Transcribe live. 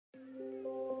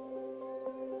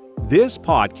This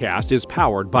podcast is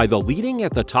powered by the Leading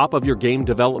at the Top of Your Game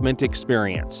development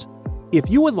experience. If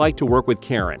you would like to work with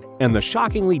Karen and the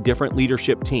shockingly different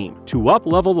leadership team to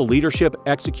up-level the leadership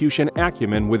execution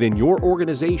acumen within your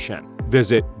organization,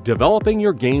 visit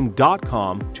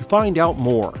developingyourgame.com to find out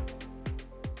more.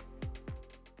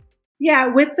 Yeah,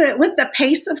 with the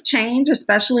pace of change,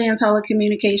 especially in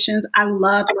telecommunications, I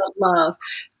love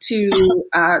to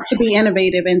be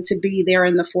innovative and to be there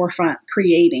in the forefront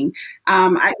creating.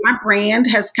 My brand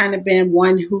has kind of been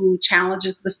one who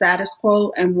challenges the status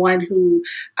quo and one who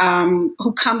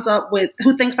thinks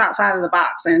outside of the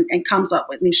box and comes up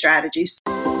with new strategies.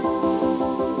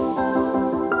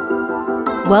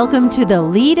 Welcome to the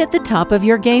Lead at the Top of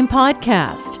Your Game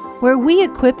podcast, where we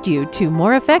equipped you to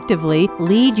more effectively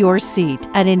lead your seat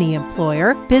at any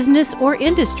employer, business, or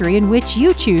industry in which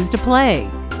you choose to play.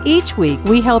 Each week,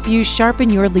 we help you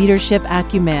sharpen your leadership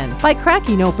acumen by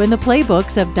cracking open the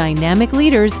playbooks of dynamic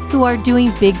leaders who are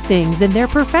doing big things in their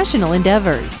professional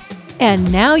endeavors.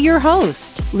 And now your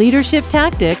host, leadership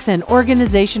tactics and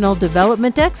organizational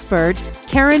development expert,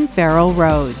 Karen Farrell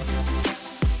Rhodes.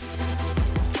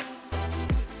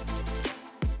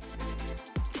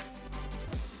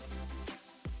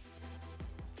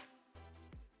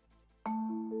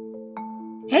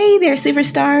 Hey there,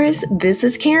 superstars. This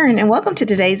is Karen, and welcome to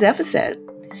today's episode.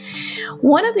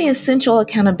 One of the essential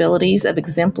accountabilities of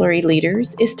exemplary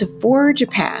leaders is to forge a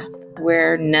path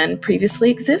where none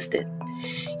previously existed.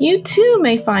 You too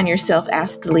may find yourself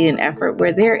asked to lead an effort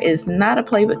where there is not a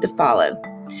playbook to follow.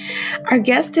 Our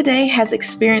guest today has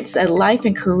experienced a life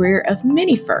and career of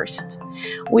many firsts.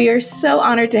 We are so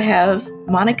honored to have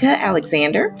Monica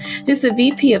Alexander, who's the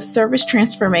VP of Service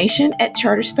Transformation at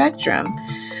Charter Spectrum,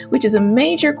 which is a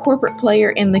major corporate player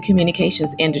in the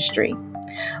communications industry.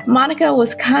 Monica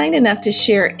was kind enough to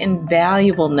share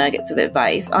invaluable nuggets of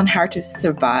advice on how to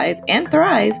survive and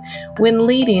thrive when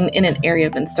leading in an area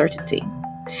of uncertainty.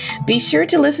 Be sure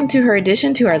to listen to her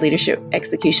addition to our Leadership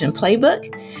Execution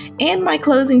Playbook and my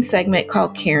closing segment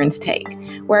called Karen's Take,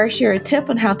 where I share a tip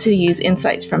on how to use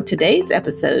insights from today's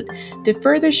episode to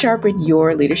further sharpen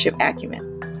your leadership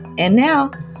acumen. And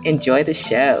now, enjoy the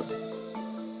show.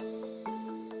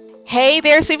 Hey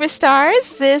there,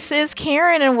 superstars. This is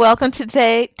Karen, and welcome to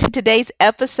today's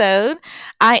episode.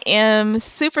 I am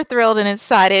super thrilled and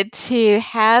excited to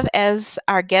have as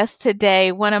our guest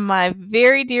today one of my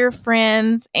very dear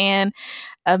friends and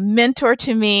a mentor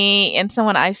to me and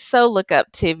someone I so look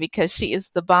up to because she is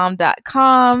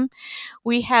thebomb.com.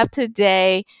 We have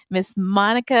today Miss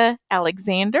Monica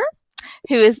Alexander,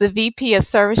 who is the VP of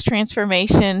Service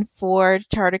Transformation for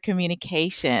Charter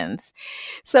Communications.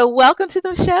 So welcome to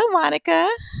the show, Monica.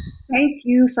 Thank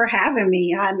you for having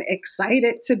me. I'm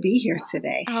excited to be here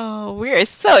today. Oh, we're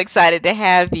so excited to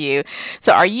have you.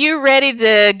 So are you ready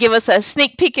to give us a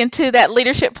sneak peek into that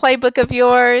leadership playbook of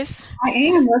yours? I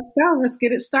am. Let's go. Let's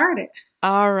get it started.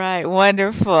 All right.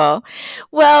 Wonderful.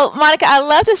 Well, Monica, I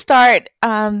love to start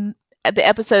the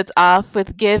episodes off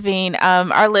with giving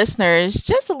our listeners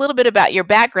just a little bit about your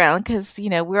background because,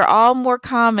 we're all more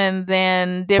common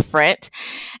than different.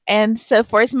 And so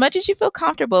for as much as you feel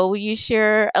comfortable, will you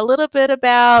share a little bit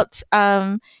about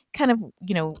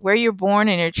where you're born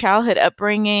and your childhood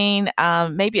upbringing,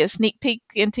 maybe a sneak peek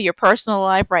into your personal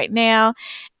life right now,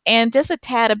 and just a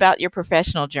tad about your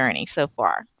professional journey so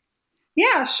far?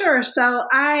 Yeah, sure. So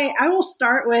I will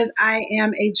start with I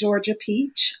am a Georgia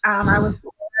peach. I was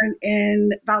born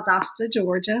in Valdosta,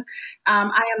 Georgia.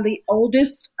 I am the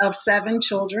oldest of 7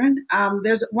 children.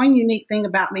 There's one unique thing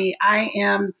about me.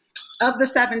 Of the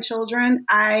 7 children,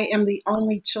 I am the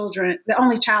only child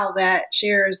that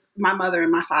shares my mother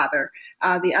and my father.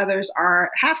 The others are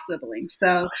half siblings.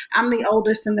 So I'm the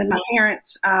oldest, and then my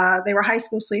parents, they were high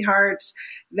school sweethearts.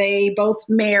 They both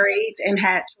married and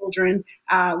had children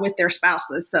with their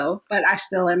spouses. But I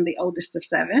still am the oldest of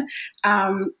 7.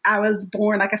 I was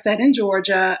born, like I said, in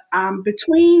Georgia, and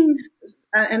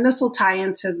this will tie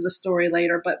into the story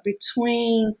later, but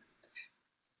between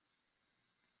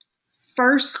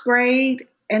first grade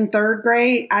and third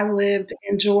grade, I lived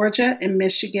in Georgia, in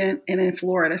Michigan, and in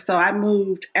Florida. So I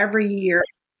moved every year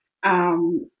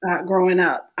growing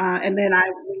up. And then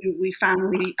we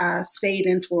finally stayed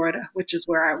in Florida, which is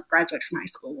where I graduated from high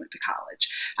school, went to college.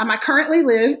 I currently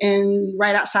live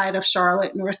right outside of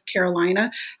Charlotte, North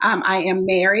Carolina. I am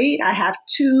married. I have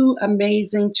 2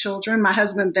 amazing children, my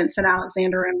husband, Vincent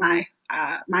Alexander, and my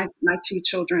 2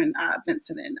 children,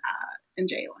 Vincent and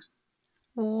Jalen.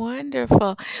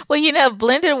 Wonderful. Well,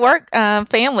 blended work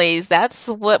families, that's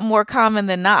what more common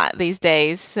than not these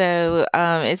days. So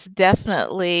it's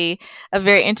definitely a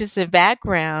very interesting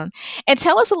background. And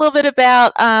tell us a little bit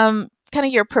about kind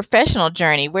of your professional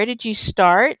journey. Where did you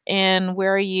start, and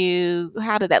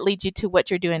how did that lead you to what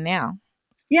you're doing now?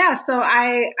 Yeah, so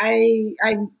I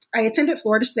attended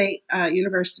Florida State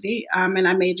University, and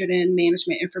I majored in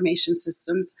management information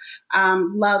systems.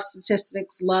 Love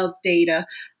statistics, love data.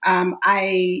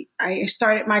 I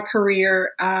started my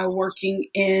career working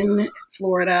in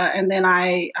Florida, and then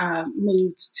I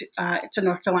moved to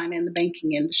North Carolina in the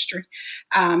banking industry,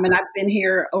 and I've been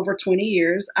here over 20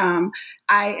 years.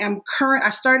 I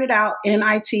started out in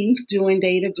IT doing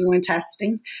data, doing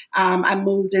testing. I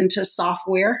moved into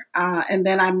software, and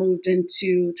then I moved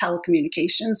into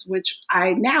telecommunications, which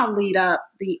I now lead up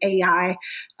the AI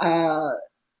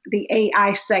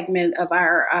segment of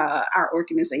our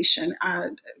organization,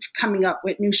 coming up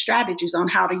with new strategies on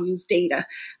how to use data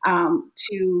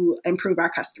to improve our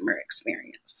customer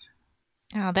experience.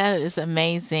 Oh, that is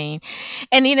amazing.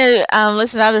 And,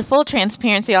 listen, out of full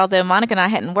transparency, although Monica and I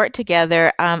hadn't worked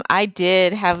together, I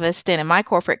did have a stint in my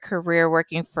corporate career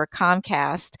working for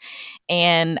Comcast.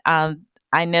 And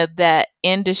I know that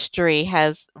industry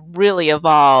has really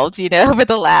evolved, over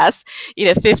the last,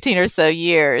 15 or so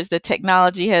years. The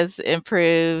technology has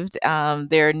improved.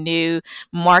 There are new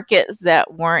markets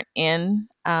that weren't in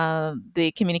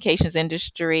the communications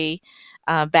industry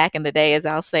back in the day. As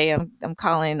I'll say, I'm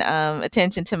calling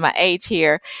attention to my age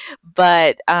here,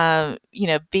 but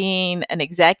being an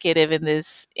executive in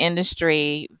this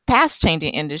industry, fast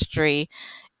changing industry,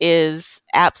 is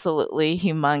absolutely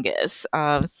humongous.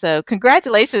 So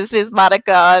congratulations, Ms.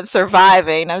 Monica, on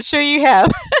surviving. I'm sure you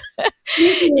have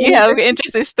you have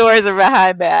interesting stories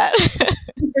behind that.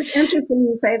 It's interesting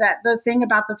you say that. The thing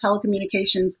about the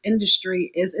telecommunications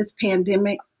industry is it's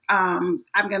pandemic. I'm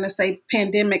going to say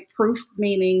pandemic proof,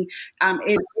 meaning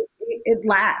it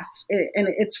lasts, and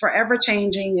it's forever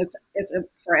changing. It's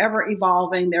forever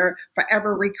evolving. They're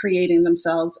forever recreating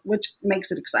themselves, which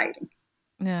makes it exciting.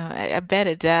 No, I bet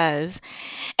it does.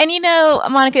 And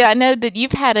Monica, I know that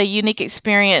you've had a unique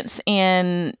experience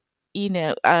in,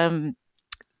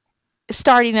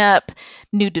 starting up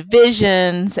new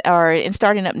divisions or in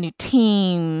starting up new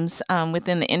teams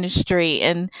within the industry.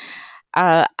 And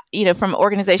from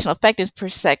organizational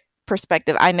effectiveness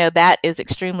perspective, I know that is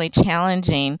extremely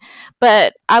challenging.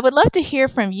 But I would love to hear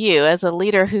from you as a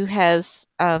leader who has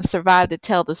survived to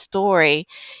tell the story.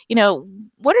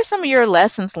 What are some of your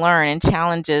lessons learned and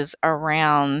challenges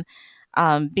around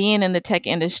being in the tech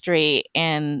industry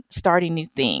and starting new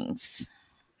things?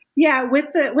 Yeah,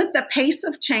 with the pace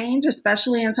of change,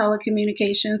 especially in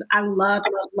telecommunications, I love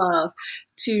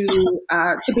to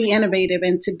be innovative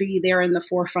and to be there in the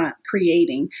forefront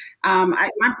creating. My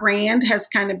brand has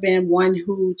kind of been one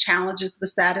who challenges the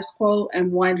status quo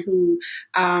and one who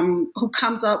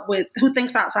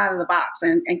thinks outside of the box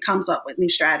and comes up with new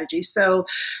strategies. So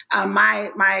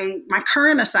my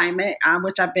current assignment,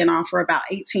 which I've been on for about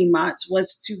 18 months,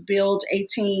 was to build a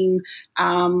team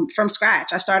from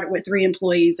scratch. I started with 3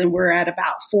 employees, and we're at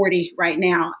about 40 right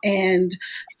now. And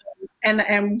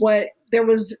what there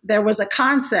was a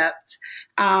concept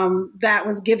that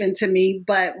was given to me,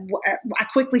 but I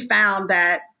quickly found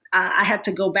that I had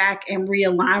to go back and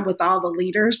realign with all the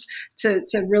leaders to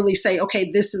really say, okay,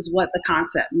 this is what the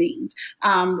concept means.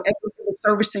 It was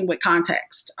servicing with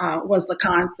context was the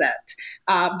concept,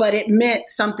 but it meant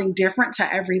something different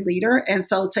to every leader. And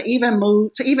so to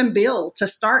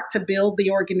start to build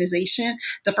the organization,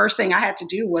 the first thing I had to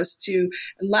do was to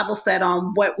level set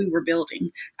on what we were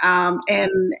building. And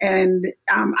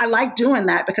I like doing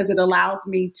that because it allows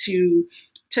me to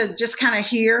just kind of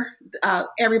hear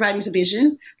everybody's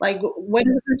vision. Like, what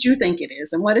is it that you think it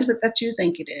is? And what is it that you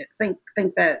think it is? Think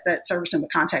that servicing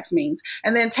with context means.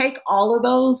 And then take all of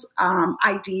those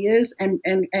ideas and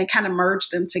kind of merge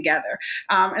them together.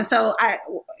 And so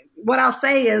what I'll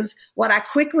say is what I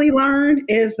quickly learned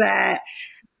is that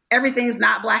everything's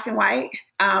not black and white.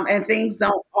 And things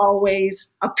don't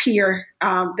always appear.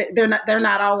 They're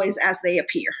not always as they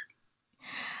appear.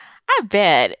 I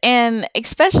bet. And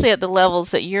especially at the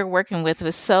levels that you're working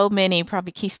with so many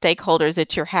probably key stakeholders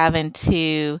that you're having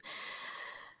to,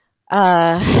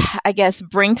 I guess,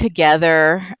 bring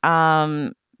together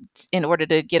in order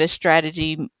to get a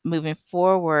strategy moving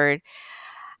forward.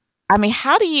 I mean,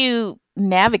 how do you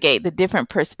navigate the different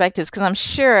perspectives? Because I'm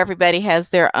sure everybody has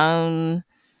their own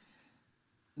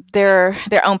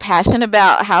passion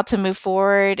about how to move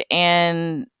forward.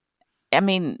 And I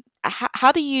mean,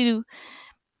 how do you,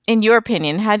 in your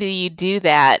opinion, how do you do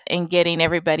that in getting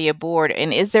everybody aboard?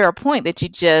 And is there a point that you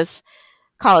just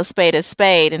call a spade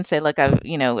and say, look,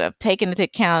 I've taken into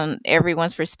account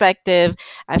everyone's perspective.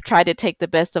 I've tried to take the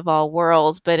best of all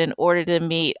worlds, but in order to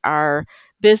meet our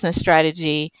business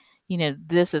strategy,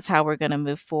 this is how we're going to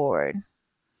move forward?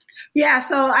 Yeah,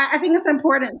 so I think it's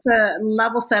important to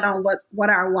level set on what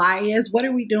our why is. What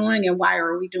are we doing, and why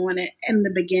are we doing it in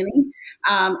the beginning?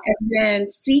 And then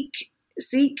seek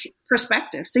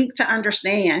perspective, seek to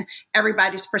understand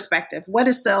everybody's perspective. What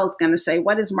is sales going to say?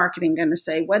 What is marketing going to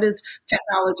say? What is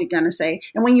technology going to say?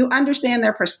 And when you understand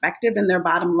their perspective and their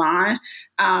bottom line,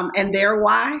 and their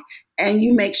why, and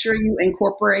you make sure you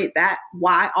incorporate that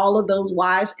why, all of those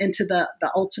whys into the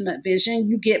ultimate vision,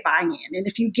 you get buy-in. And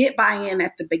if you get buy-in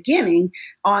at the beginning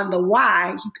on the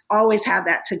why, you always have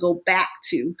that to go back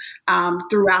to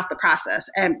throughout the process.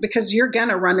 And because you're going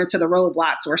to run into the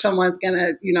roadblocks where someone's going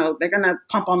to, they're going to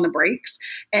pump on the brakes,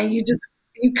 and you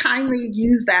kindly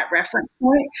use that reference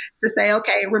point to say,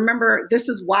 okay, remember, this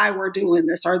is why we're doing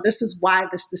this, or this is why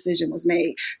this decision was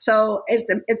made. So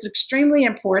it's extremely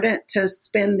important to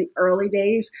spend the early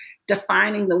days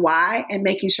defining the why and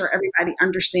making sure everybody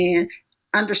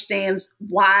understands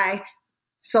why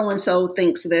so-and-so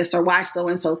thinks this, or why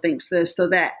so-and-so thinks this, so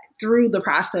that through the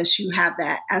process, you have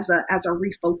that as a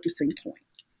refocusing point.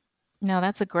 No,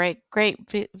 that's a great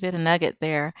bit of nugget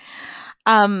there.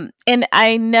 And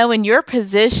I know in your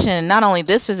position, not only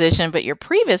this position, but your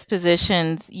previous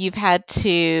positions, you've had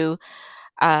to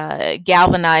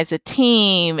galvanize a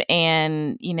team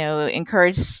and,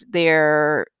 encourage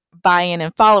their buy-in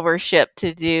and followership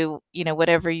to do,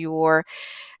 whatever your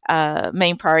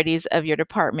main priorities of your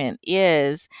department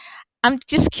is. I'm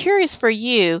just curious for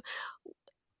you,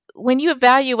 when you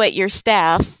evaluate your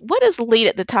staff, what does lead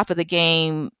at the top of the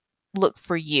game look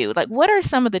for you? Like, what are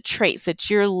some of the traits that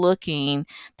you're looking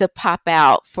to pop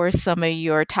out for some of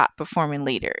your top performing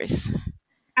leaders?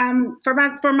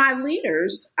 For my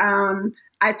leaders,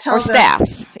 I tell or them, staff,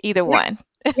 either one.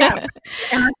 Yeah,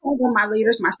 and I tell them, my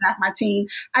leaders, my staff, my team,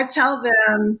 I tell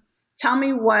them, tell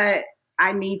me what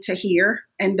I need to hear,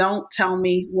 and don't tell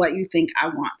me what you think I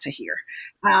want to hear.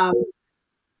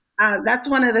 That's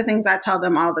one of the things I tell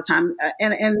them all the time.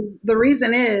 And the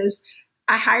reason is,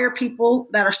 I hire people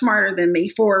that are smarter than me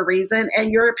for a reason,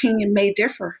 and your opinion may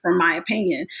differ from my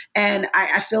opinion. And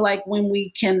I feel like when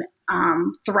we can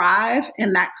thrive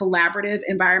in that collaborative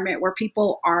environment where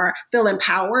people feel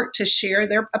empowered to share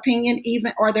their opinion,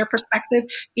 even or their perspective,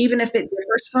 even if it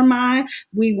differs from mine,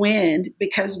 we win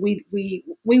because we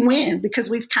win because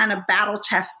we've kind of battle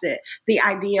tested the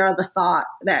idea or the thought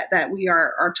that we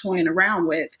are toying around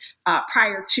with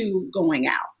prior to going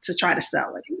out to try to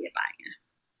sell it and get buy-in.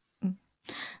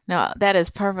 No, that is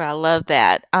perfect. I love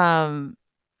that. And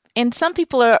some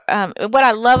people are, what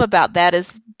I love about that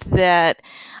is that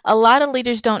a lot of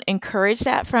leaders don't encourage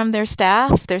that from their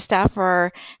staff. Their staff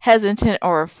are hesitant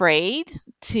or afraid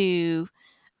to,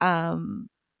 I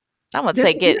won't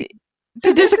say to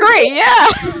disagree. Yeah.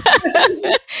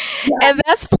 And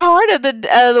that's part of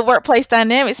the workplace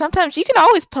dynamic. Sometimes you can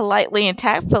always politely and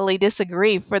tactfully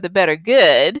disagree for the better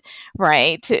good,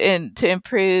 right? To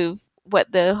improve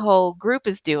what the whole group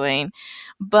is doing,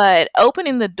 but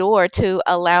opening the door to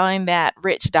allowing that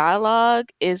rich dialogue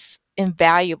is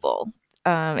invaluable,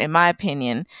 in my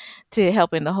opinion, to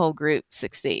helping the whole group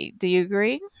succeed. Do you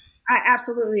agree? I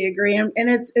absolutely agree, and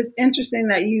it's interesting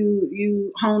that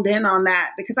you honed in on that,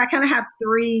 because I kind of have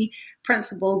three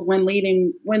principles when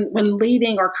leading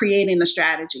or creating a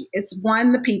strategy. It's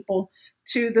one, the people;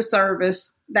 two, the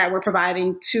service that we're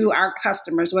providing to our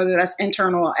customers, whether that's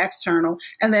internal or external;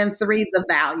 and then three, the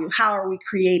value. How are we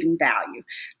creating value?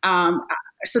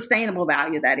 Sustainable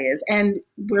value, that is. And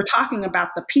we're talking about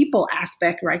the people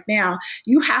aspect right now.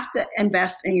 You have to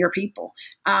invest in your people,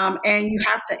 and you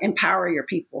have to empower your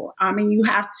people. And you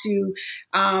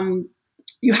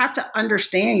have to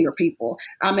understand your people.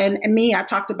 And me, I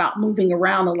talked about moving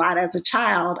around a lot as a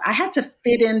child. I had to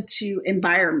fit into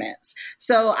environments.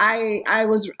 So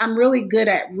I'm really good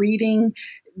at reading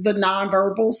the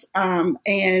nonverbals,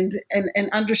 and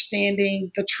understanding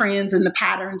the trends and the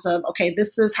patterns of, okay,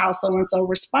 this is how so-and-so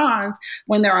responds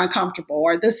when they're uncomfortable,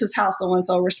 or this is how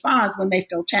so-and-so responds when they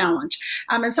feel challenged.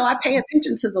 And so I pay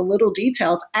attention to the little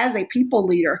details as a people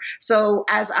leader. So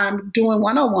as I'm doing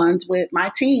one-on-ones with my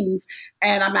teams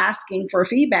and I'm asking for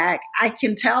feedback, I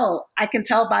can tell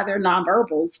by their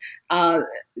nonverbals. A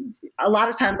lot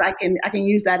of times I can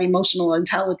use that emotional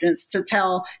intelligence to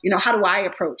tell, how do I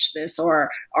approach this, or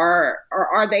are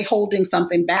they holding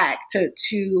something back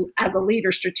to as a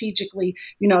leader strategically,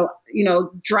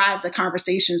 drive the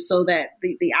conversation so that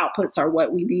the outputs are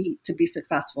what we need to be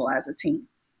successful as a team.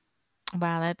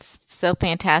 Wow, that's so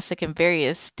fantastic and very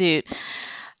astute.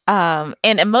 And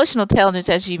emotional intelligence,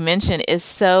 as you mentioned, is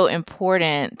so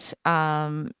important,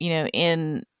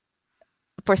 in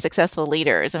for successful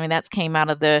leaders. I mean, that's came out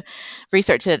of the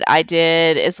research that I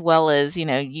did, as well as, you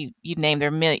named there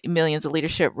are millions of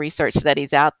leadership research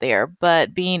studies out there,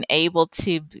 but being able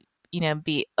to,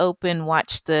 be open,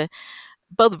 watch the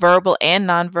both verbal and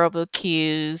nonverbal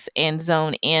cues and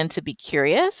zone in to be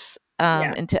curious,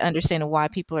 Yeah. and to understand why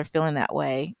people are feeling that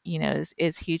way,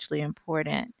 is hugely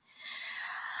important.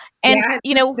 And,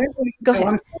 go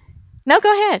ahead. No,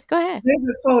 go ahead. Go ahead. There's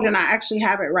a quote, and I actually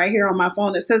have it right here on my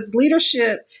phone. It says,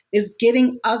 leadership is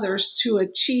getting others to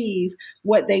achieve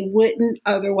what they wouldn't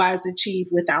otherwise achieve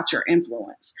without your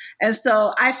influence. And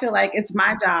so I feel like it's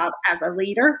my job as a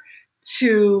leader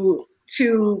to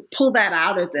pull that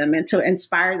out of them and to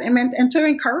inspire them and to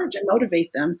encourage and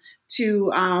motivate them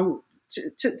to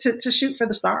shoot for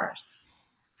the stars.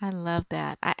 I love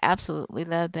that. I absolutely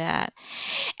love that.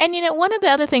 And, one of the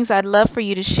other things I'd love for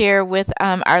you to share with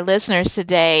our listeners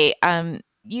today,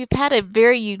 you've had a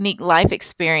very unique life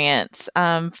experience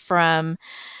from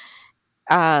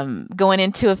going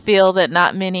into a field that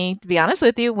not many, to be honest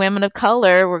with you, women of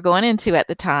color were going into at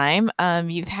the time.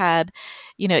 You've had,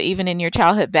 even in your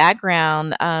childhood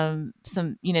background,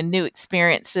 some, new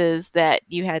experiences that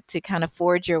you had to kind of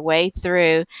forge your way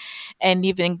through. And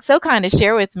you've been so kind to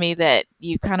share with me that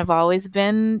you've kind of always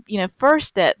been,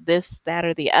 first at this, that,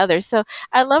 or the other. So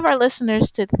I love our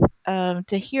listeners to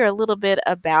hear a little bit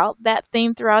about that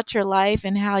theme throughout your life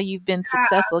and how you've been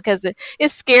successful, because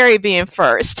it's scary being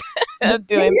first of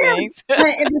doing things. And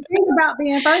the thing about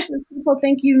being first is people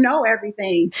think you know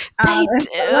everything. They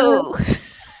do.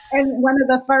 And one of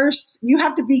the first, you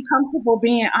have to be comfortable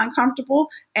being uncomfortable,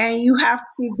 and you have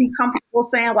to be comfortable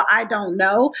saying, well, I don't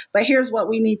know, but here's what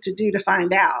we need to do to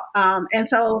find out. And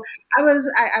so I was,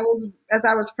 as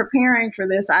I was preparing for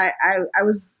this,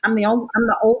 I'm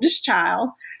the oldest child.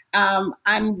 I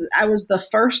was the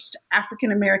first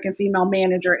African-American female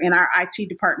manager in our IT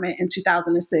department in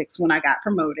 2006 when I got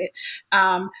promoted.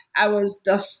 I was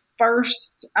the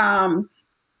first,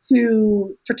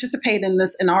 to participate in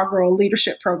this inaugural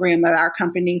leadership program that our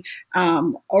company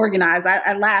organized.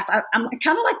 I laugh. I'm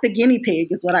kind of like the guinea pig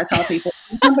is what I tell people.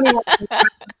 The company wants to try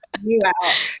you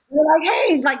out. They're like,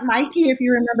 hey, like Mikey, if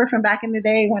you remember from back in the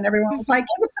day when everyone was like,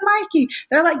 give it to Mikey.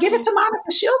 They're like, give it to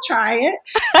Monica. She'll try it.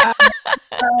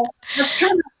 So that's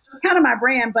kind of my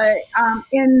brand. But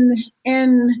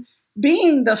in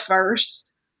being the first,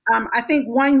 I think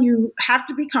one, you have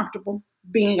to be comfortable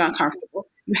being uncomfortable.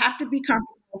 You have to be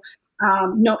comfortable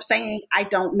saying I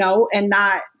don't know, and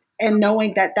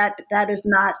knowing that is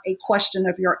not a question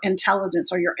of your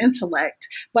intelligence or your intellect,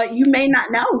 but you may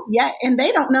not know yet, and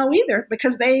they don't know either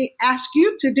because they ask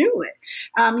you to do it.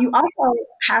 You also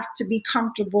have to be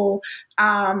comfortable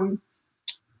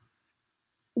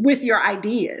with your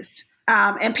ideas.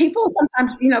 And people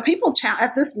sometimes,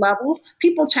 at this level,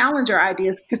 people challenge your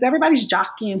ideas because everybody's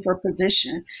jockeying for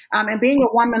position. And being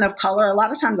a woman of color, a lot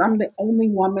of times I'm the only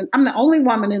woman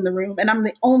in the room, and I'm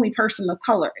the only person of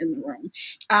color in the room.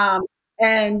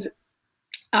 And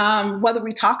whether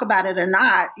we talk about it or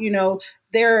not,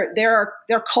 there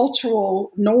are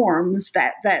cultural norms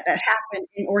that happen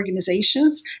in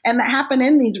organizations and that happen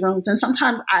in these rooms. And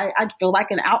sometimes I feel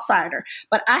like an outsider,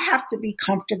 but I have to be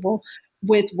comfortable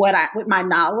with with my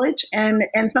knowledge. And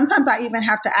sometimes I even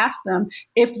have to ask them,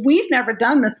 if we've never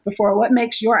done this before, what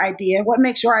makes your idea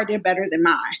better than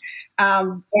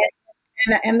mine?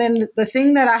 And then the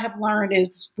thing that I have learned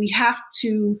is we have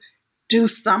to do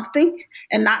something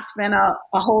and not spend a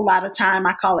whole lot of time,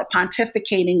 I call it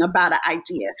pontificating about an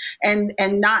idea,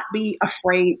 and not be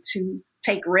afraid to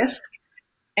take risk.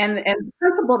 And the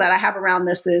principle that I have around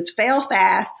this is fail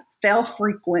fast, fail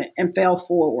frequent, and fail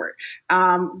forward.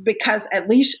 Because at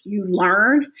least you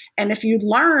learn. And if you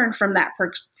learn from that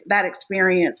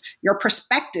experience, your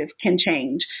perspective can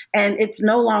change. And it's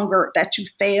no longer that you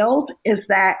failed, is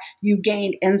that you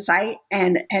gained insight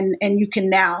and you can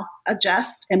now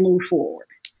adjust and move forward.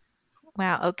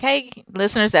 Wow. Okay,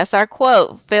 listeners, that's our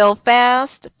quote. Fail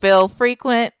fast, fail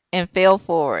frequent, and fail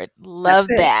forward. Love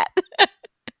that.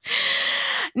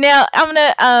 Now, I'm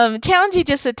going to challenge you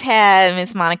just a tad,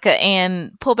 Ms. Monica,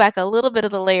 and pull back a little bit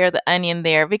of the layer of the onion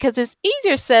there, because it's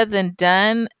easier said than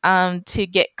done to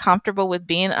get comfortable with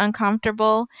being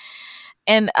uncomfortable.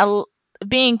 And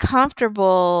being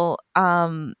comfortable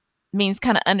means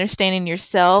kind of understanding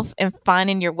yourself and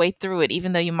finding your way through it,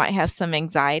 even though you might have some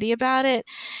anxiety about it.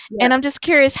 Yeah. And I'm just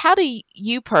curious, how do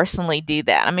you personally do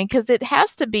that? I mean, because it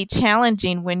has to be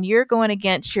challenging when you're going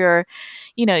against your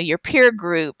peer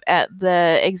group at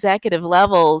the executive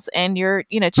levels, and you're,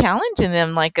 challenging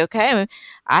them like, okay,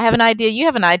 I have an idea, you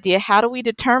have an idea. How do we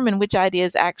determine which idea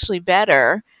is actually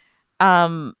better?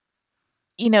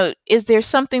 is there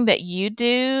something that you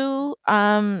do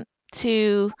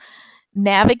to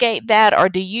navigate that, or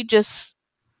do you just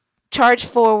charge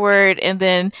forward and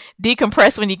then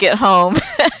decompress when you get home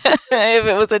if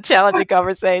it was a challenging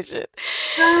conversation?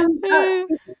 Um, uh,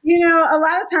 a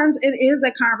lot of times it is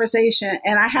a conversation,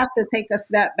 and I have to take a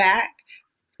step back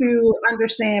to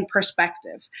understand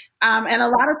perspective. And a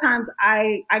lot of times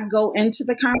I go into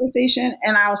the conversation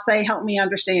and I'll say, help me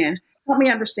understand. Help me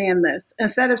understand this.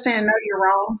 Instead of saying, no, you're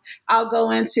wrong, I'll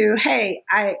go into, hey,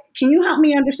 can you help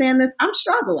me understand this? I'm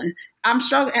struggling. I'm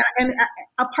struggling. And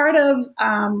a part of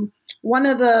one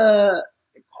of the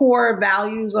core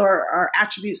values or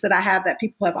attributes that I have that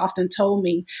people have often told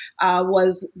me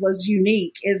was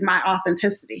unique is my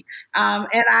authenticity.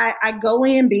 And I go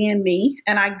in being me,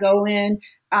 and I go in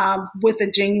with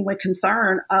a genuine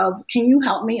concern of, can you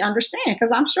help me understand?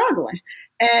 Because I'm struggling.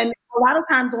 And a lot of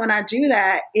times when I do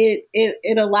that,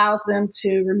 it allows them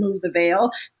to remove the veil.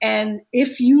 And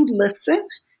if you listen,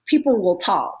 people will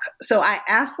talk. So I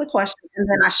ask the question and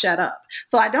then I shut up.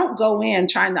 So I don't go in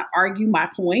trying to argue my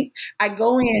point. I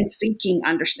go in seeking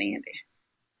understanding.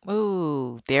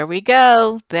 Ooh, there we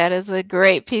go. That is a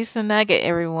great piece of nugget,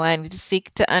 everyone. To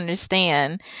seek to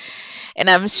understand. And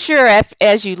I'm sure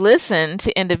as you listen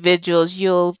to individuals,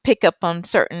 you'll pick up on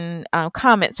certain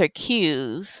comments or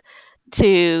cues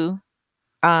to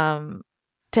um,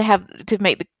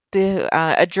 make the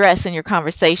address in your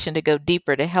conversation to go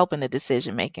deeper to help in the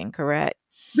decision making. Correct?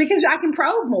 Because I can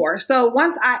probe more. So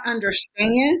once I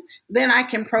understand, then I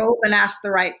can probe and ask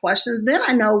the right questions. Then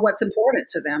I know what's important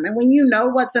to them. And when you know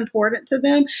what's important to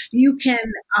them, you can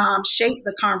shape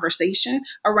the conversation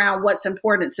around what's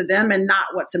important to them and not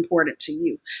what's important to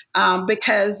you.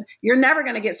 Because you're never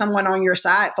going to get someone on your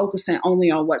side focusing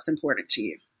only on what's important to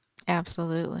you.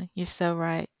 Absolutely. You're so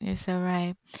right. You're so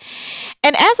right.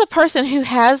 And as a person who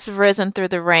has risen through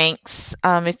the ranks,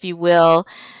 if you will,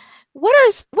 what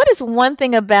is one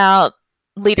thing about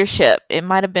leadership? It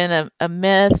might have been a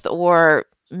myth or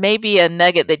maybe a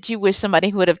nugget that you wish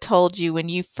somebody would have told you when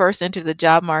you first entered the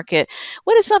job market.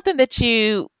 What is something that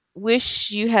you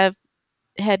wish you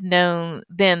had known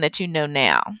then that you know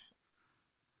now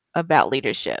about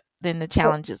leadership, than the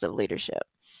challenges of leadership?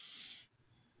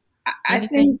 I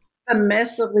Anything? think the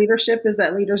myth of leadership is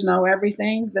that leaders know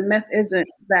everything. The myth isn't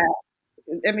that.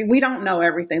 I mean, we don't know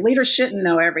everything. Leaders shouldn't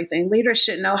know everything. Leaders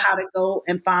should know how to go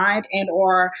and find and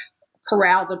or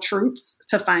corral the troops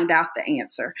to find out the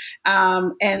answer.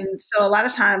 And so a lot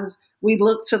of times we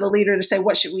look to the leader to say,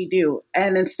 what should we do?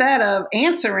 And instead of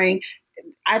answering,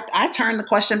 I turn the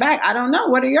question back. I don't know.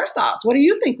 What are your thoughts? What do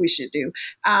you think we should do?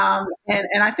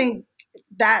 And I think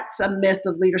that's a myth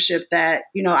of leadership that,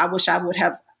 I wish I would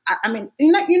have. I mean,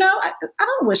 I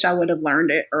don't wish I would have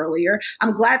learned it earlier.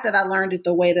 I'm glad that I learned it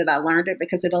the way that I learned it,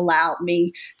 because it allows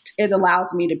me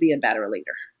to be a better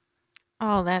leader.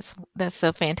 Oh, that's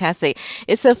so fantastic.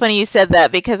 It's so funny you said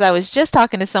that, because I was just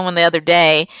talking to someone the other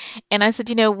day and I said,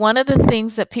 one of the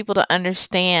things that people don't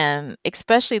understand,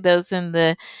 especially those in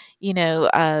the,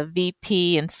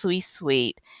 VP and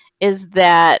C-suite, is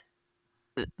that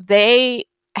they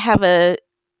have a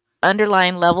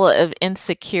underlying level of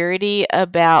insecurity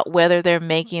about whether they're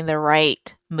making the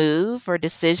right move or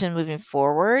decision moving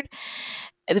forward.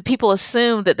 The people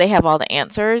assume that they have all the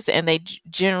answers, and they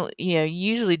generally,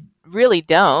 usually really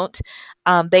don't.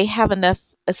 They have enough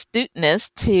astuteness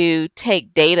to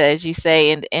take data, as you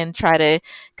say, and try to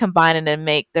combine it and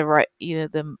make the right,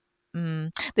 the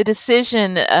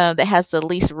decision that has the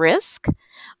least risk.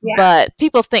 Yeah. But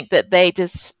people think that they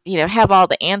just, have all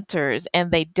the answers,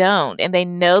 and they don't. And they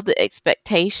know the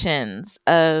expectations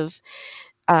of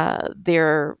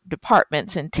their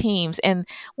departments and teams. And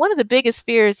one of the biggest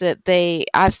fears that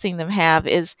I've seen them have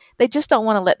is they just don't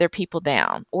want to let their people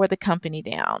down, or the company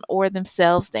down, or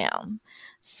themselves down.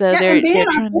 So they're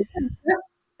trying to.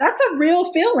 That's a real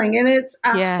feeling, and it's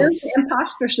the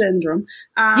imposter syndrome.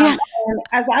 And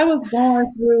as I was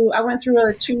I went through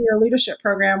a 2-year leadership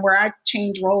program where I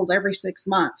changed roles every 6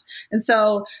 months, and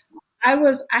so I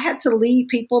had to lead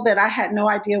people that I had no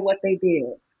idea what they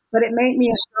did, but it made me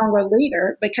a stronger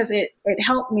leader because it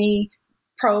helped me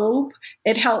probe,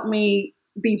 it helped me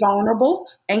be vulnerable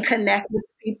and connect with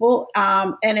people,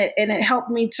 and it helped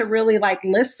me to really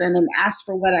listen and ask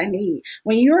for what I need.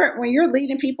 When you're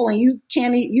leading people and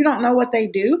you don't know what they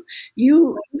do,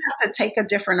 you have to take a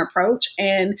different approach,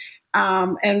 and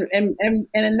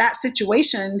in that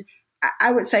situation,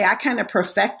 I would say I kind of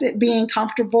perfected being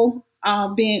comfortable,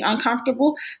 being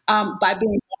uncomfortable, by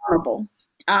being vulnerable,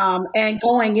 and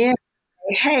going in.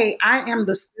 Hey, I am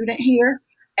the student here,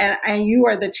 and you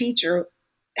are the teacher.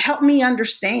 Help me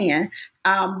understand.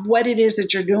 what it is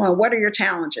that you're doing. What are your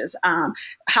challenges?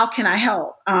 How can I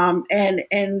help? And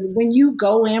when you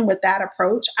go in with that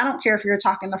approach, I don't care if you're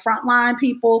talking to frontline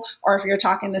people or if you're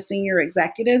talking to senior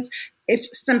executives, if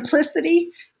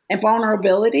simplicity and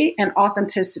vulnerability and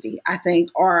authenticity, I think,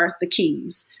 are the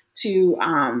keys to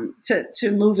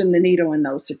moving the needle in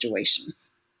those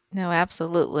situations. No,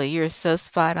 absolutely. You're so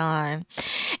spot on.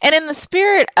 And in the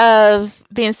spirit of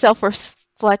being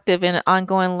self-reflective and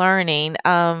ongoing learning,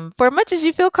 for much as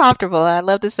you feel comfortable, I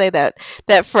love to say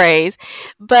that phrase.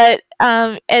 But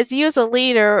as you as a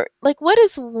leader, like what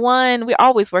is one? We're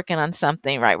always working on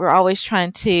something, right? We're always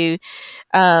trying to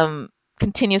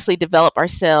continuously develop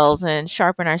ourselves and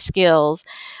sharpen our skills.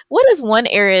 What is one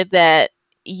area that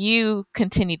you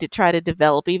continue to try to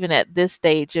develop, even at this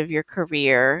stage of your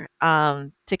career,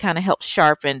 to kind of help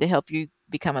sharpen, to help you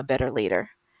become a better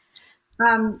leader?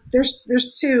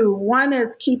 There's two. One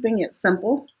is keeping it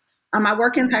simple. I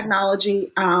work in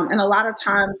technology, and a lot of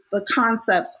times the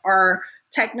concepts are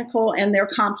technical and they're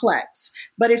complex.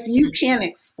 But if you can't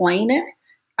explain it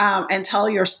and tell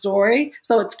your story,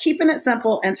 so it's keeping it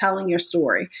simple and telling your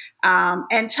story,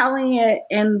 and telling it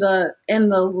in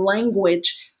the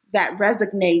language that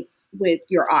resonates with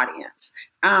your audience.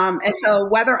 And so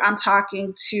whether I'm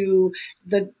talking to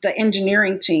the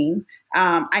engineering team,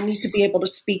 I need to be able to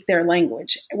speak their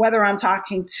language. Whether I'm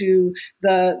talking to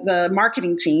the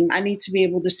marketing team, I need to be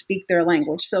able to speak their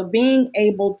language. So being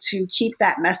able to keep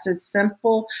that message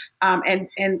simple,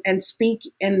 and speak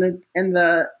in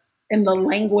the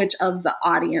language of the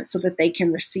audience so that they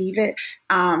can receive it,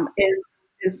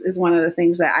 is one of the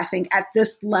things that I think at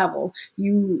this level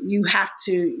you have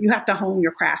to hone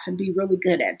your craft and be really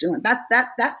good at doing.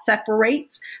 That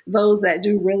separates those that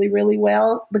do really, really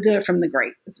well, the good from the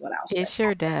great, is what I'll say. It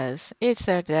sure does. It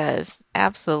sure does.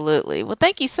 Absolutely. Well,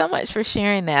 thank you so much for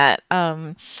sharing that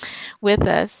with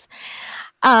us.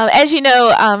 As you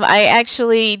know, I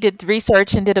actually did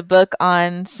research and did a book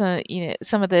on some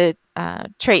of the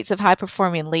traits of high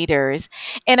performing leaders.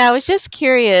 And I was just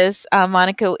curious,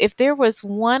 Monica, if there was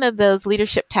one of those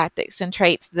leadership tactics and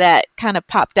traits that kind of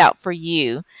popped out for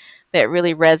you that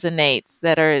really resonates,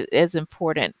 that are as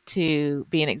important to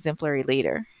be an exemplary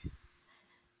leader.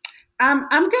 I'm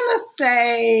going to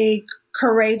say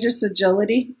courageous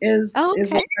agility is the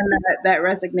one that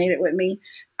resonated with me.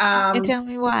 And tell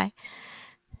me why.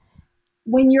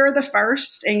 When you're the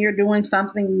first and you're doing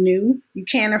something new, you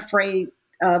can't afraid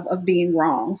of being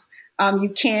wrong. You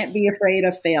can't be afraid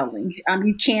of failing.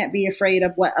 You can't be afraid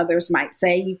of what others might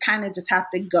say. You kind of just have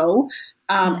to go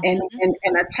and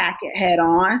attack it head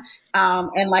on.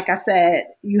 And like I said,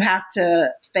 you have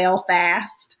to fail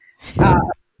fast.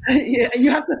 You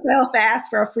have to fail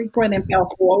fast, fail frequent, and fail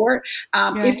forward.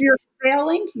 If you're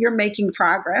failing, you're making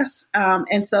progress.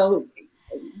 And so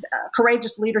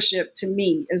courageous leadership to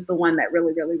me is the one that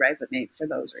really, really resonates for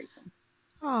those reasons.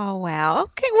 Oh, wow.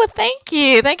 Okay. Well, thank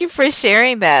you. Thank you for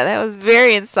sharing that. That was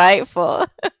very insightful.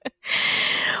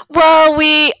 Well,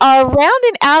 we are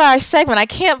rounding out our segment. I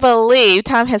can't believe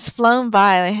time has flown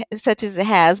by such as it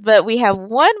has, but we have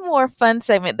one more fun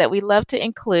segment that we love to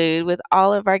include with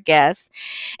all of our guests,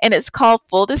 and it's called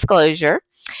Full Disclosure.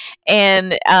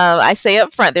 And I say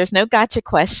up front, there's no gotcha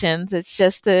questions. It's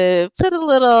just to put a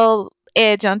little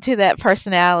edge onto that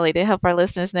personality to help our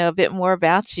listeners know a bit more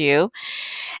about you.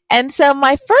 And so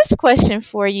my first question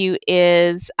for you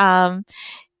is,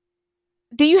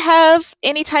 do you have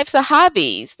any types of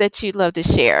hobbies that you'd love to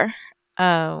share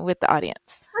with the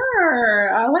audience?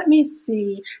 Sure. Let me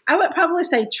see. I would probably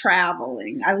say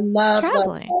traveling. I love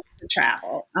to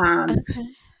travel. Okay.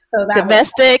 So that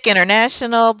domestic,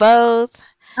 international, both?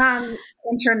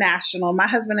 International. My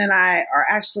husband and I are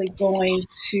actually going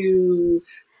to,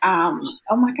 oh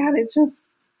my God, it just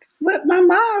slipped my mind.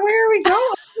 Where are we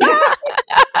going?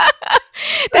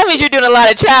 That means you're doing a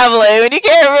lot of traveling when you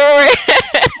can't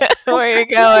remember where you're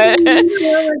going.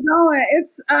 Where we're going.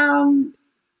 It's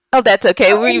oh, that's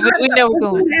okay. We know we're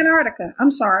going. Antarctica. I'm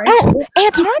sorry. Oh,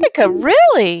 Antarctica,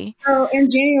 really? So in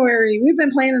January, we've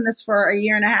been planning this for a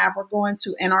year and a half. We're going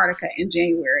to Antarctica in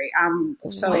January.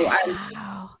 So wow. I was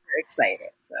very excited.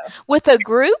 So with a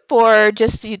group or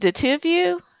just the two of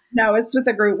you? No, it's with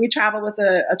a group. We travel with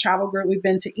a travel group. We've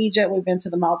been to Egypt. We've been to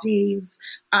the Maldives.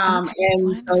 And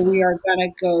wonderful. So we are going to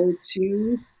go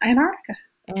to Antarctica.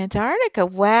 Antarctica.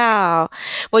 Wow.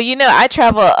 Well, I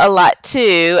travel a lot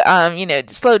too. It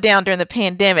slowed down during the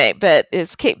pandemic, but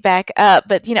it's kicked back up.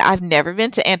 But, I've never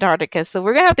been to Antarctica. So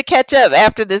we're going to have to catch up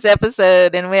after this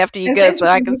episode and after you go so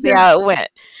I can see how it went.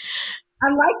 I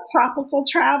like tropical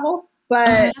travel.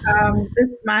 But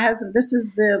my husband, this is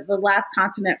the last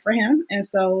continent for him. And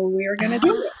so we are going to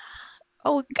do it.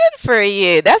 Oh, good for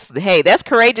you. That's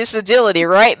courageous agility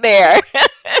right there.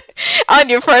 On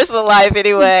your personal life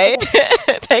anyway.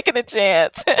 Taking a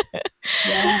chance.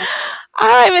 Yeah. All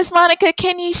right, Miss Monica,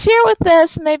 can you share with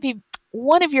us maybe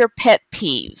one of your pet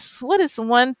peeves? What is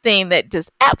one thing that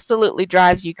just absolutely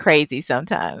drives you crazy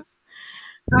sometimes?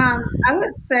 I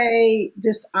would say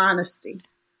dishonesty.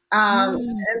 Mm,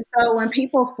 And so when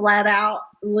people flat out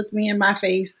look me in my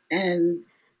face and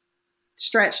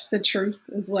stretch the truth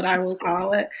is what I will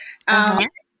call it. uh-huh.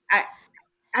 I,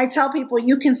 I tell people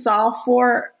you can solve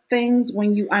for things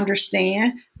when you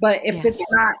understand, but Yes.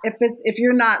 if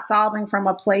you're not solving from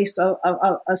a place of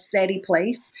a steady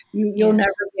place, you'll Yes.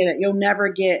 never get it. You'll never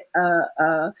get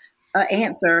a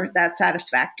answer that's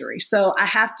satisfactory. So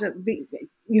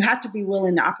you have to be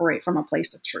willing to operate from a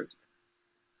place of truth.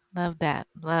 Love that.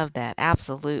 Love that.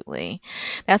 Absolutely.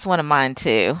 That's one of mine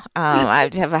too. I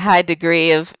have a high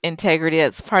degree of integrity.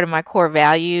 That's part of my core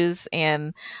values,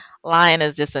 and lying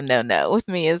is just a no-no with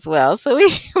me as well. So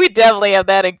we definitely have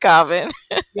that in common.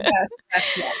 Yes,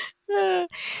 yes, yes.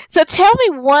 So tell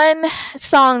me one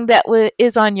song that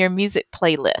is on your music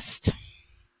playlist,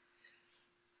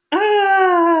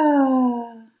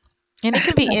 Ah. and it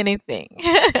can be anything.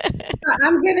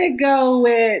 I'm gonna go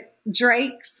with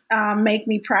Drake's "Make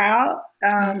Me Proud."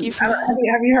 Make you Have proud.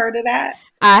 you heard of that?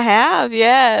 I have,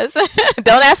 yes.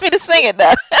 Don't ask me to sing it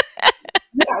though,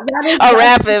 Yeah, or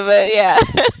rap it, but yeah.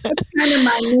 that's kind of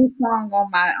my new song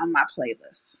on my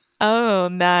playlist. Oh,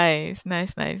 nice,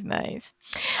 nice, nice, nice.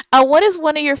 What is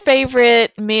one of your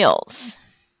favorite meals?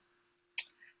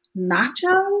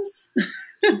 Nachos.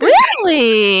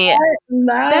 Really? I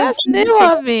love That's new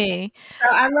nachos. on me. So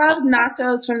I love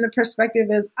nachos from the perspective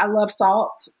is I love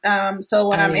salt. So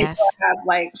when Oh, I'm able yes. to have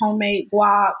like homemade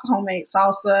guac, homemade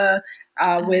salsa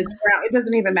with Uh, ground, it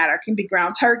doesn't even matter. It can be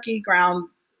ground turkey, ground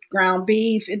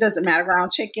beef. It doesn't matter.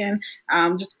 Ground chicken.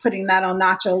 Just putting that on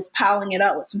nachos, piling it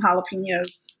up with some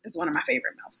jalapenos is one of my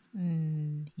favorite meals.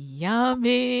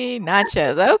 Yummy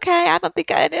nachos. Okay, I don't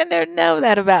think I didn't know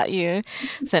that about you.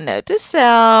 So note to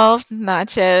self,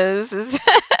 nachos is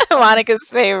Monica's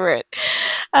favorite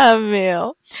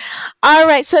meal. All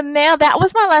right, so now that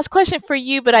was my last question for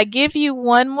you, but I give you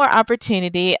one more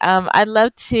opportunity. I'd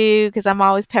love to, because I'm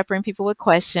always peppering people with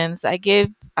questions. I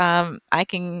can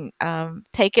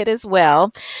take it as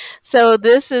well. So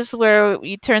this is where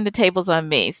you turn the tables on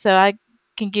me. So I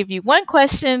can give you one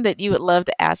question that you would love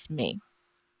to ask me.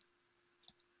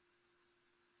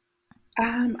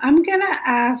 I'm gonna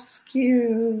ask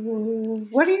you,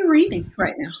 what are you reading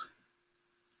right now?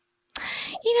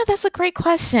 That's a great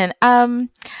question.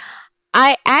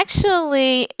 I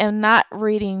actually am not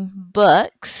reading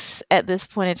books at this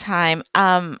point in time.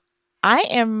 I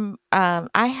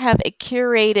have a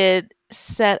curated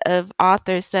set of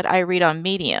authors that I read on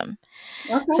Medium.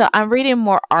 Okay. So I'm reading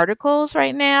more articles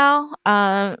right now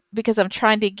because I'm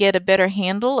trying to get a better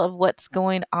handle of what's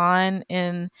going on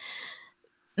in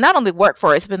not only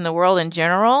workforce, but in the world in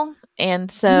general.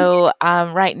 And so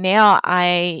right now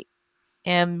I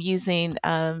am using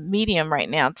Medium right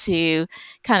now to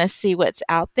kind of see what's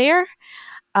out there.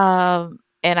 And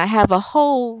I have a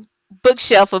whole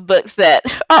bookshelf of books that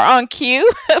are on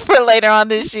queue for later on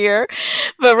this year.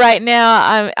 But right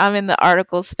now, I'm in the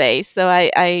article space, so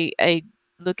I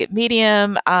look at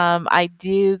Medium. I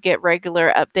do get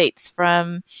regular updates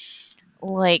from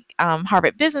like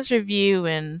Harvard Business Review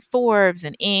and Forbes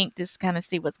and Inc. Just kind of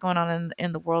see what's going on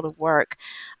in the world of work.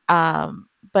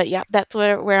 But yeah, that's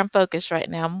where I'm focused right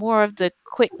now. More of the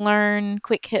quick learn,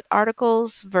 quick hit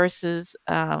articles versus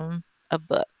a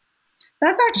book.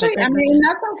 That's But actually, I great mean, question.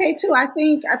 that's okay too. I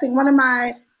think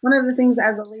one of the things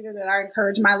as a leader that I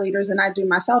encourage my leaders and I do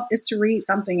myself is to read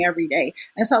something every day.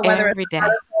 And so whether it's Every an day.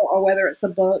 article or whether it's a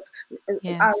book,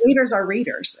 Yes, leaders are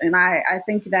readers, and I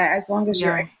think that as long as we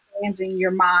you're are. expanding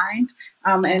your mind,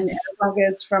 and as Yes. long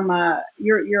as from a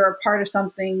you're a part of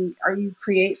something or you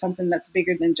create something that's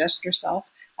bigger than just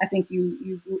yourself, I think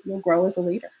you'll grow as a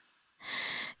leader.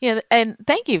 Yeah, and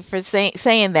thank you for saying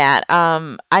that.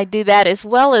 I do that as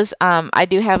well as I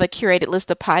do have a curated list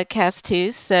of podcasts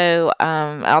too. So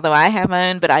although I have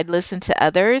my own, but I listen to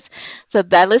others. So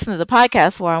I listen to the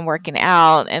podcast while I'm working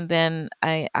out, and then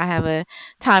I have a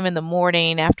time in the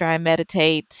morning after I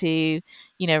meditate to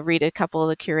read a couple of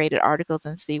the curated articles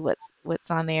and see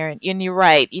what's on there. And you're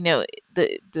right.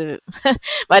 The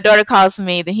my daughter calls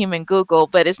me the human Google,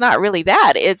 but it's not really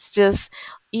that. It's just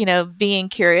being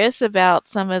curious about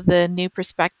some of the new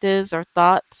perspectives or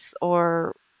thoughts,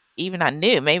 or even not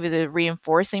new, maybe the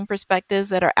reinforcing perspectives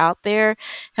that are out there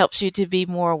helps you to be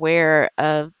more aware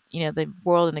of, the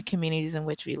world and the communities in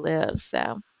which we live.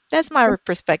 So that's my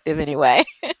perspective anyway.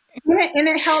 And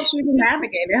it helps you to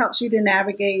navigate. It helps you to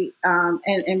navigate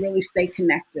and really stay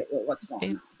connected with what's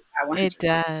going on. It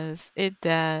does. It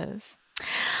does.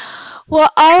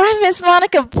 Well, all right, Miss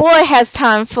Monica, boy, has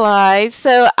time flies.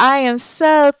 So I am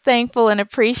so thankful and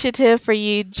appreciative for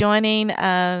you joining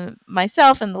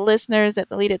myself and the listeners at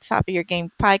the Lead at the Top of Your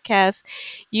Game podcast.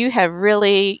 You have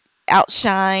really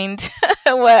outshined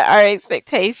what our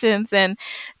expectations, and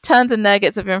tons of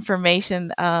nuggets of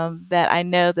information that I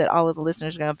know that all of the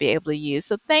listeners are going to be able to use.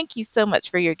 So thank you so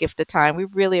much for your gift of time. We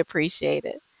really appreciate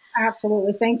it.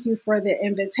 Absolutely. Thank you for the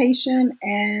invitation,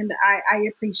 and I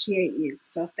appreciate you.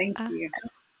 So thank you.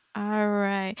 All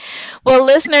right. Well,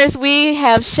 listeners, we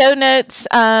have show notes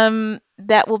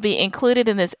that will be included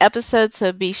in this episode,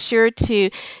 so be sure to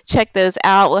check those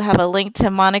out. We'll have a link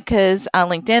to Monica's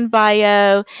LinkedIn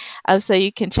bio, so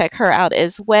you can check her out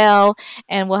as well.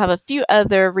 And we'll have a few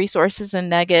other resources and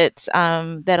nuggets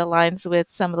that aligns with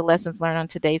some of the lessons learned on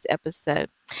today's episode.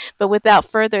 But without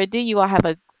further ado, you all have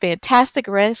a fantastic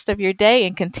rest of your day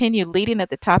and continue leading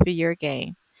at the top of your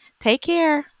game. Take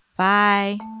care.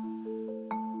 Bye.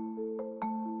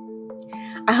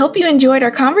 I hope you enjoyed our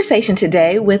conversation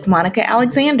today with Monica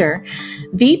Alexander,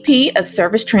 VP of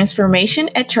Service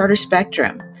Transformation at Charter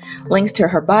Spectrum. Links to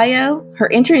her bio,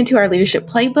 her entry into our leadership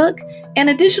playbook, and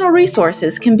additional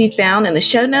resources can be found in the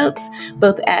show notes,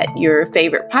 both at your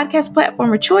favorite podcast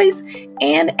platform of choice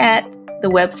and at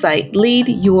the website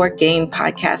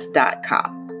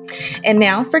leadyourgamepodcast.com. And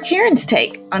now for Karen's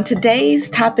take on today's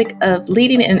topic of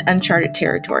leading in uncharted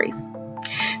territories.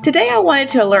 Today, I wanted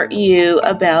to alert you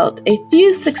about a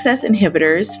few success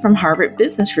inhibitors from Harvard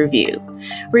Business Review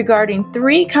regarding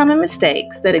 3 common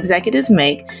mistakes that executives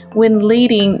make when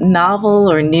leading novel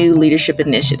or new leadership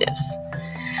initiatives.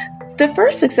 The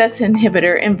first success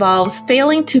inhibitor involves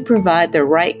failing to provide the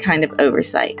right kind of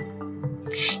oversight.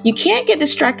 You can't get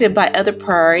distracted by other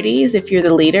priorities if you're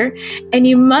the leader, and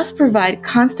you must provide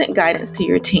constant guidance to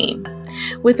your team.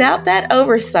 Without that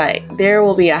oversight, there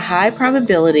will be a high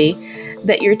probability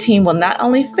that your team will not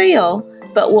only fail,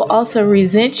 but will also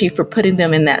resent you for putting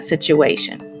them in that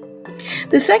situation.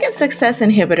 The second success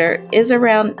inhibitor is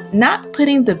around not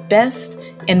putting the best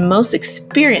and most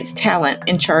experienced talent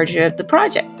in charge of the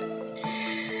project.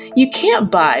 You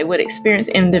can't buy what experienced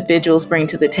individuals bring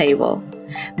to the table.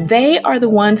 They are the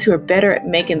ones who are better at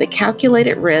making the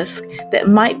calculated risk that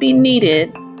might be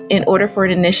needed in order for an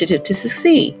initiative to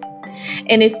succeed.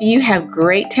 And if you have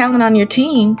great talent on your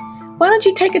team, why don't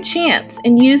you take a chance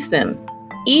and use them,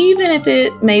 even if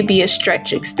it may be a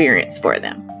stretch experience for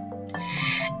them?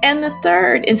 And the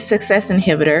third success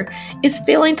inhibitor is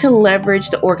failing to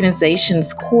leverage the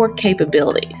organization's core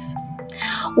capabilities.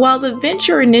 While the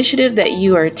venture initiative that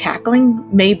you are tackling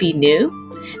may be new,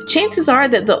 chances are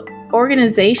that the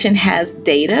organization has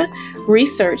data,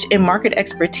 research, and market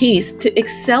expertise to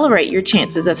accelerate your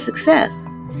chances of success.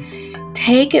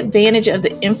 Take advantage of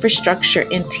the infrastructure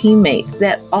and teammates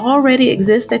that already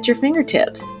exist at your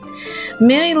fingertips.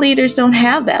 Many leaders don't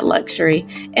have that luxury,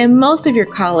 and most of your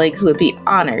colleagues would be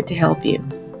honored to help you.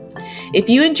 If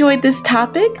you enjoyed this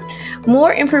topic,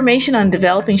 more information on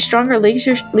developing stronger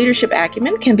leadership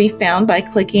acumen can be found by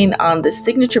clicking on the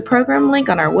signature program link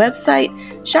on our website,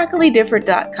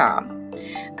 shockingly-different.com.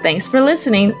 Thanks for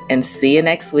listening, and see you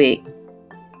next week.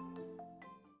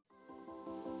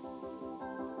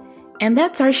 And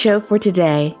that's our show for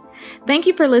today. Thank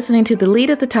you for listening to the Lead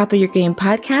at the Top of Your Game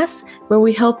podcast, where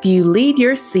we help you lead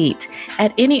your seat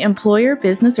at any employer,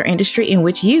 business, or industry in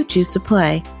which you choose to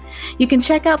play. You can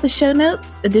check out the show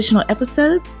notes, additional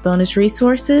episodes, bonus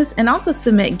resources, and also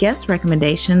submit guest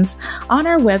recommendations on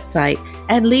our website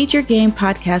at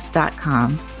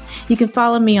leadyourgamepodcast.com. You can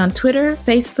follow me on Twitter,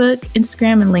 Facebook,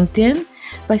 Instagram, and LinkedIn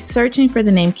by searching for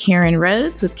the name Karen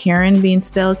Rhodes, with Karen being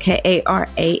spelled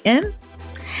Karan.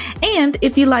 And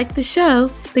if you like the show,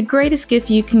 the greatest gift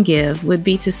you can give would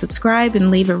be to subscribe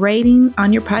and leave a rating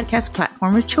on your podcast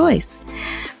platform of choice.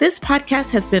 This podcast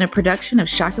has been a production of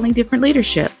Shockingly Different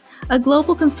Leadership, a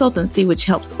global consultancy which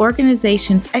helps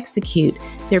organizations execute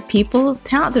their people,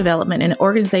 talent development, and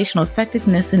organizational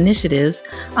effectiveness initiatives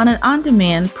on an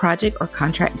on-demand project or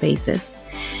contract basis.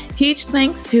 Huge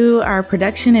thanks to our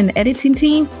production and editing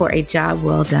team for a job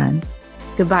well done.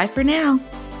 Goodbye for now.